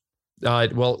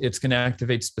 Well, it's going to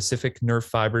activate specific nerve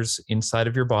fibers inside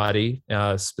of your body,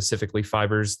 specifically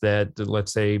fibers that,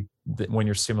 let's say, that when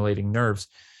you're stimulating nerves,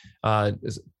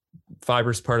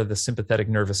 fibers part of the sympathetic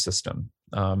nervous system.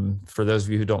 For those of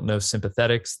you who don't know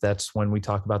sympathetics, that's when we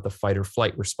talk about the fight or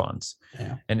flight response.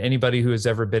 Yeah. And anybody who has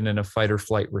ever been in a fight or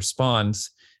flight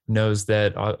response knows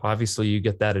that obviously you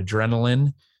get that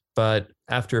adrenaline, but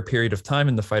after a period of time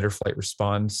in the fight or flight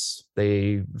response,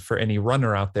 for any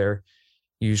runner out there,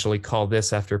 usually call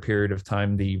this after a period of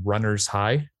time the runner's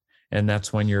high. And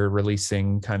that's when you're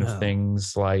releasing kind of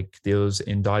things like those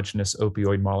endogenous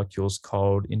opioid molecules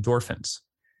called endorphins.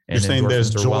 And you're saying there's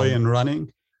joy in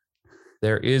running?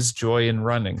 There is joy in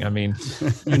running. I mean,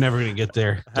 you're never going to get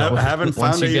there. I haven't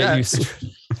found it yet.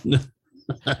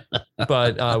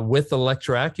 But with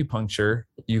electroacupuncture,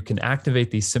 you can activate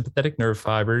these sympathetic nerve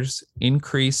fibers,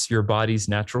 increase your body's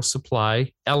natural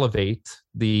supply, elevate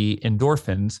the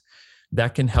endorphins.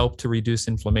 That can help to reduce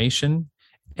inflammation,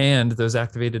 and those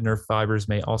activated nerve fibers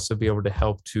may also be able to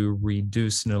help to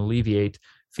reduce and alleviate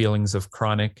feelings of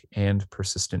chronic and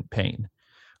persistent pain,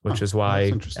 which is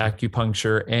why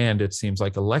acupuncture and it seems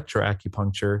like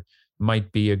electroacupuncture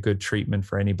might be a good treatment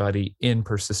for anybody in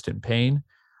persistent pain.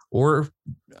 Or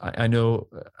I know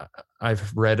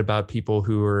I've read about people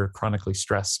who are chronically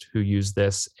stressed who use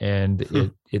this,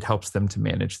 and it helps them to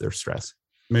manage their stress.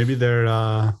 Maybe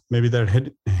they're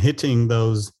hitting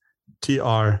those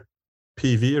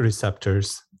TRPV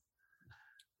receptors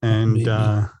and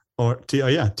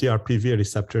TRPV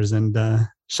receptors and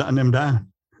shutting him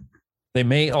down. They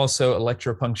may also,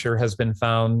 electroacupuncture has been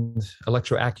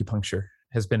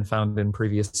found in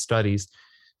previous studies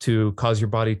to cause your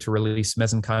body to release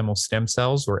mesenchymal stem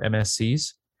cells, or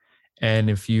MSCs. And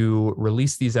if you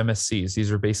release these MSCs,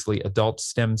 these are basically adult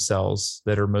stem cells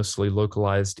that are mostly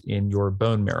localized in your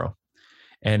bone marrow.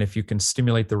 And if you can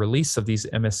stimulate the release of these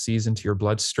MSCs into your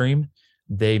bloodstream,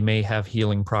 they may have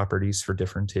healing properties for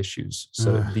different tissues.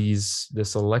 So this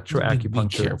electroacupuncture.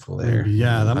 Be careful there.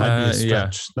 Yeah, that might be a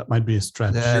stretch. That might be a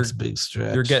stretch. That's a big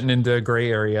stretch. You're getting into a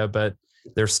gray area, but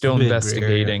they're still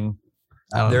investigating.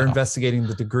 They're investigating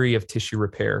the degree of tissue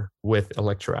repair with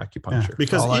electroacupuncture. Yeah,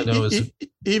 because all I know is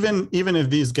even if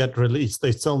these get released,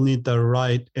 they still need the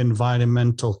right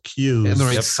environmental cues and the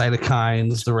right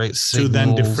cytokines, the right signals to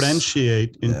then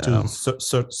differentiate into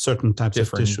certain types of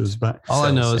tissues. But all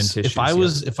I know is if I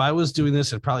was doing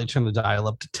this, I'd probably turn the dial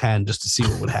up to 10 just to see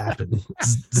what would happen.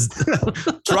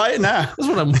 Try it now. That's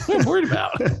what I'm worried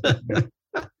about.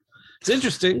 It's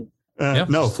interesting.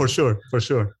 No, for sure.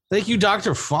 Thank you,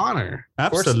 Dr. Fauner.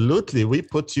 Absolutely, we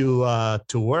put you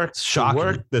to work.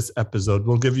 This episode.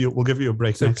 We'll give you a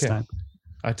break next time.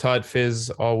 I taught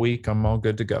phys all week. I'm all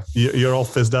good to go. You're all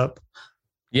fizzed up.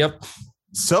 Yep.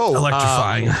 So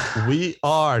electrifying. We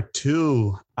are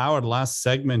to our last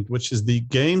segment, which is the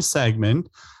game segment.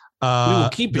 We will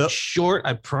keep it short,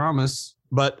 I promise.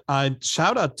 But I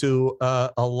shout out to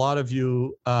a lot of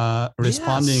you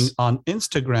responding on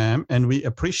Instagram, and we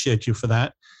appreciate you for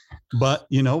that. But,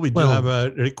 we do have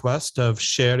a request of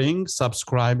sharing,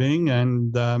 subscribing,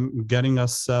 and getting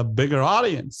us a bigger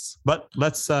audience. But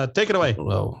let's take it away.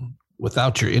 Well,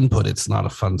 without your input, it's not a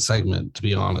fun segment, to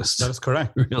be honest. That is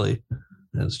correct. Really,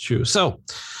 that's true. So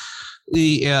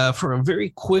for a very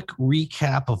quick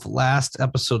recap of last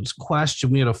episode's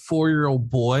question, we had a 4-year-old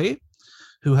boy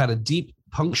who had a deep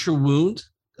puncture wound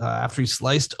after he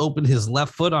sliced open his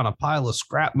left foot on a pile of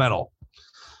scrap metal.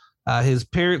 His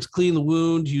parents cleaned the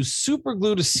wound, used super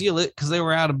glue to seal it because they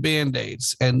were out of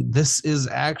Band-Aids. And this is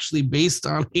actually based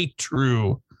on a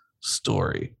true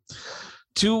story.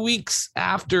 2 weeks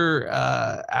after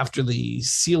the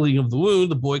sealing of the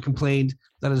wound, the boy complained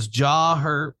that his jaw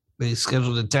hurt. They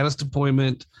scheduled a dentist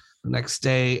appointment the next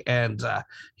day, and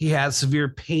he had severe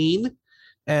pain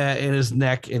in his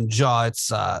neck and jaw.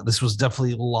 This was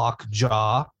definitely lock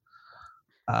jaw.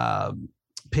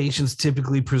 Patients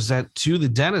typically present to the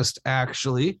dentist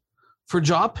actually for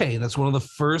jaw pain. That's one of the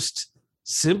first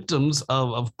symptoms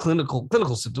of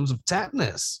clinical symptoms of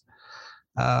tetanus.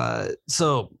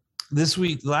 So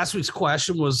last week's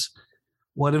question was,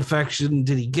 what infection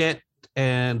did he get,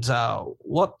 and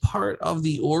what part of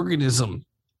the organism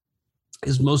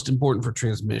is most important for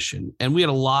transmission? And we had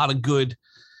a lot of good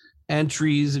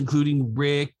entries, including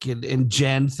Rick and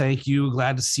Jen. Thank you.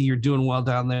 Glad to see you're doing well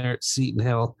down there at Seton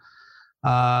Hill.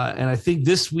 And I think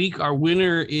this week our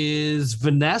winner is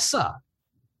Vanessa.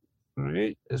 All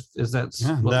right. Is that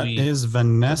is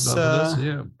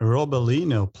Vanessa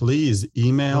Robolino. Please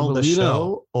email the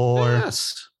show or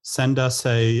send us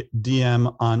a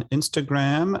DM on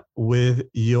Instagram with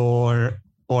your,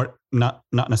 or not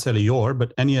necessarily your,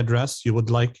 but any address you would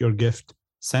like your gift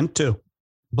sent to.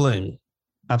 Bling.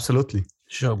 Absolutely.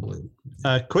 Show bling.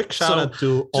 Quick shout out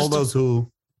to all those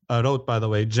who wrote, by the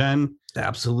way. Jen.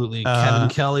 Absolutely. Kevin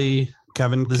Kelly,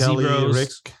 Zebros.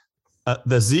 Rick.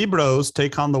 The Zebros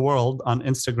Take on the World on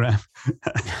Instagram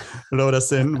wrote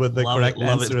us in with the correct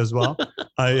answer as well.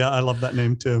 I love that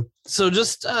name too. So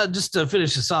just to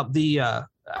finish this up,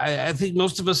 I think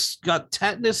most of us got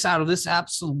tetanus out of this.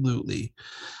 Absolutely.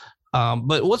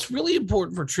 But what's really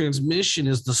important for transmission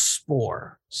is the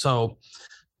spore. So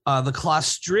the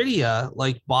Clostridia,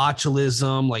 like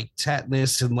botulism, like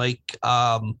tetanus, and like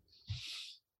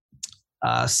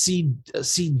C.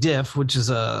 diff, which is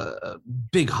a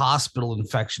big hospital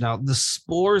infection. Now, the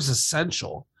spore is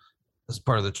essential as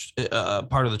part of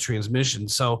the transmission.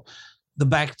 So the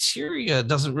bacteria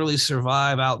doesn't really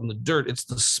survive out in the dirt. It's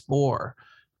the spore.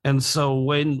 And so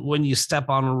when you step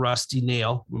on a rusty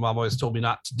nail, my mom always told me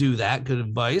not to do that. Good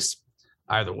advice.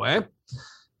 Either way,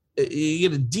 you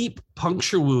get a deep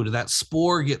puncture wound, and that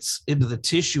spore gets into the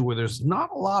tissue where there's not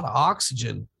a lot of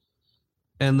oxygen,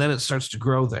 and then it starts to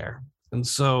grow there. And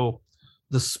so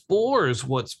the spore is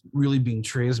what's really being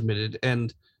transmitted,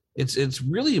 and it's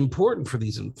really important for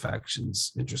these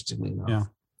infections, interestingly enough.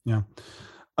 Yeah.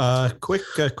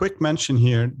 Quick mention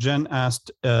here. Jen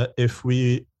asked if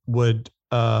we would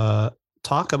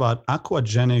talk about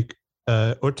aquagenic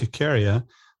urticaria,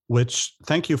 which,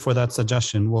 thank you for that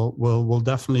suggestion. We'll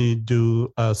definitely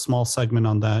do a small segment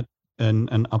on that in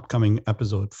an upcoming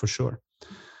episode for sure.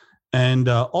 And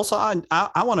also,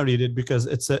 I want to read it because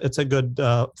it's a good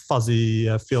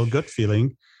fuzzy feel good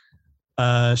feeling.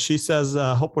 She says,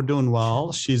 hope we're doing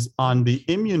well. She's on the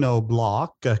immuno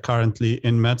block currently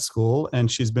in med school,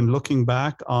 and she's been looking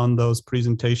back on those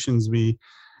presentations we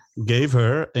gave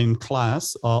her in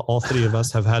class. All three of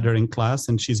us have had her in class,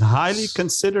 and she's highly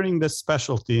considering this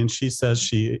specialty. And she says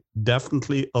she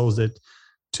definitely owes it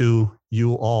to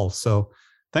you all. So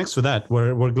thanks for that.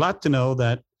 We're glad to know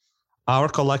that our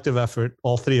collective effort,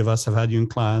 all three of us have had you in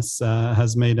class,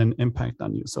 has made an impact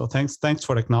on you. So thanks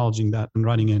for acknowledging that and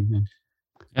writing in.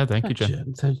 Yeah, thank you,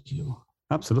 Jen. Thank you.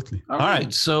 Absolutely. All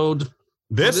right. So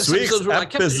this week's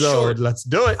episode, let's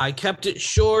do it. I kept it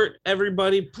short.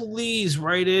 Everybody, please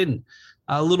write in.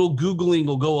 A little Googling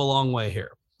will go a long way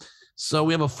here. So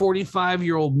we have a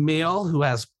 45-year-old male who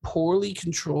has poorly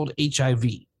controlled HIV.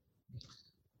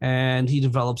 And he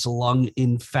develops a lung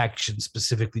infection,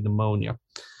 specifically pneumonia.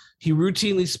 He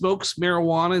routinely smokes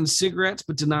marijuana and cigarettes,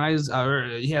 but denies, or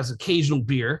he has occasional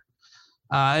beer.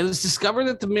 And it's discovered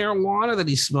that the marijuana that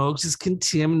he smokes is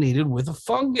contaminated with a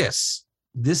fungus.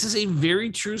 This is a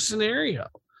very true scenario.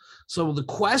 So the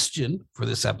question for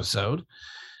this episode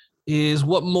is,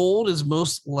 what mold is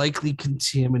most likely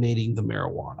contaminating the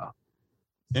marijuana?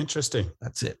 Interesting.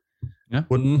 That's it. Yeah.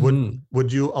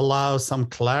 Would you allow some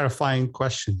clarifying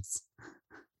questions?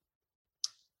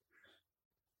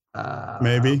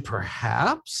 Maybe,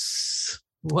 perhaps.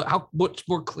 What's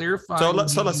more clarifying? So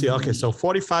let's see. Okay, so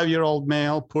 45-year-old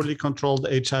male, poorly controlled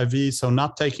HIV, so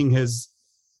not taking his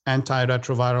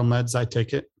antiretroviral meds, I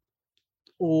take it.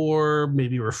 Or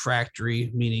maybe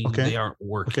refractory, meaning they aren't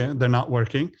working. Okay, they're not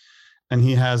working. And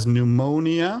he has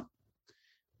pneumonia.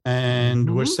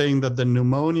 And we're saying that the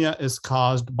pneumonia is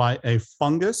caused by a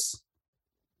fungus.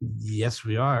 Yes,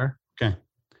 we are. Okay.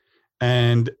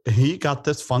 And he got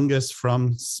this fungus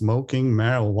from smoking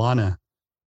marijuana.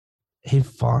 Hey,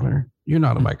 Fawner, you're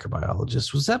not a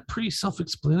microbiologist. Was that pretty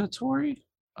self-explanatory?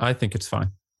 I think it's fine.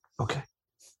 Okay.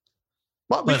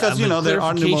 Well, because, there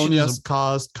are pneumonias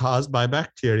caused by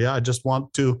bacteria. I just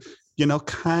want to,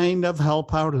 kind of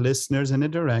help our listeners in a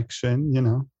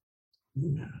direction,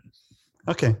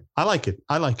 Okay. I like it.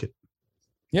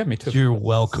 Yeah, me too. You're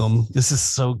welcome. This is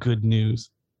so good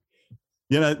news.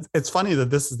 It's funny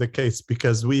that this is the case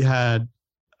because we had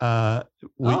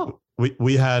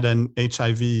we had an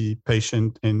HIV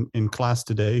patient in class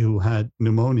today who had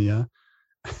pneumonia.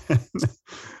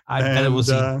 I bet it was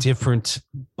a different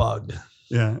bug.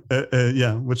 Yeah,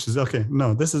 which is okay.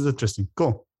 No, this is interesting.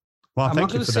 Cool. Well, I'm not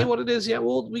going to say what it is yet.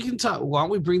 Well, we can talk. Why don't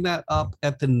we bring that up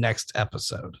at the next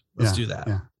episode? Let's do that.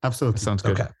 Yeah, absolutely. That sounds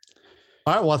good. Okay.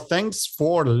 All right. Well, thanks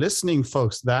for listening,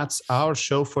 folks. That's our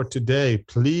show for today.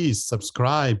 Please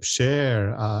subscribe,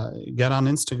 share, get on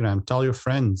Instagram, tell your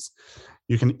friends.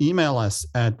 You can email us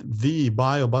at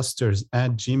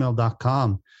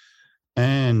thebiobusters@gmail.com.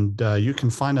 And you can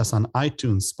find us on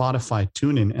iTunes, Spotify,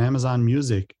 TuneIn, Amazon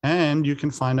Music, and you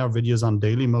can find our videos on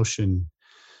Dailymotion.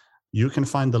 You can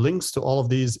find the links to all of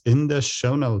these in the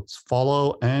show notes.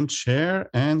 Follow and share.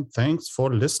 And thanks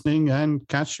for listening, and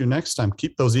catch you next time.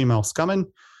 Keep those emails coming.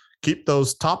 Keep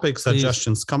those topic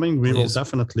suggestions coming. We will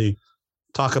definitely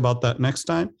talk about that next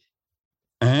time.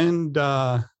 And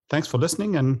thanks for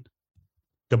listening, and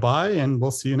goodbye, and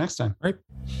we'll see you next time. All right.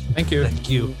 Thank you. Thank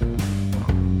you.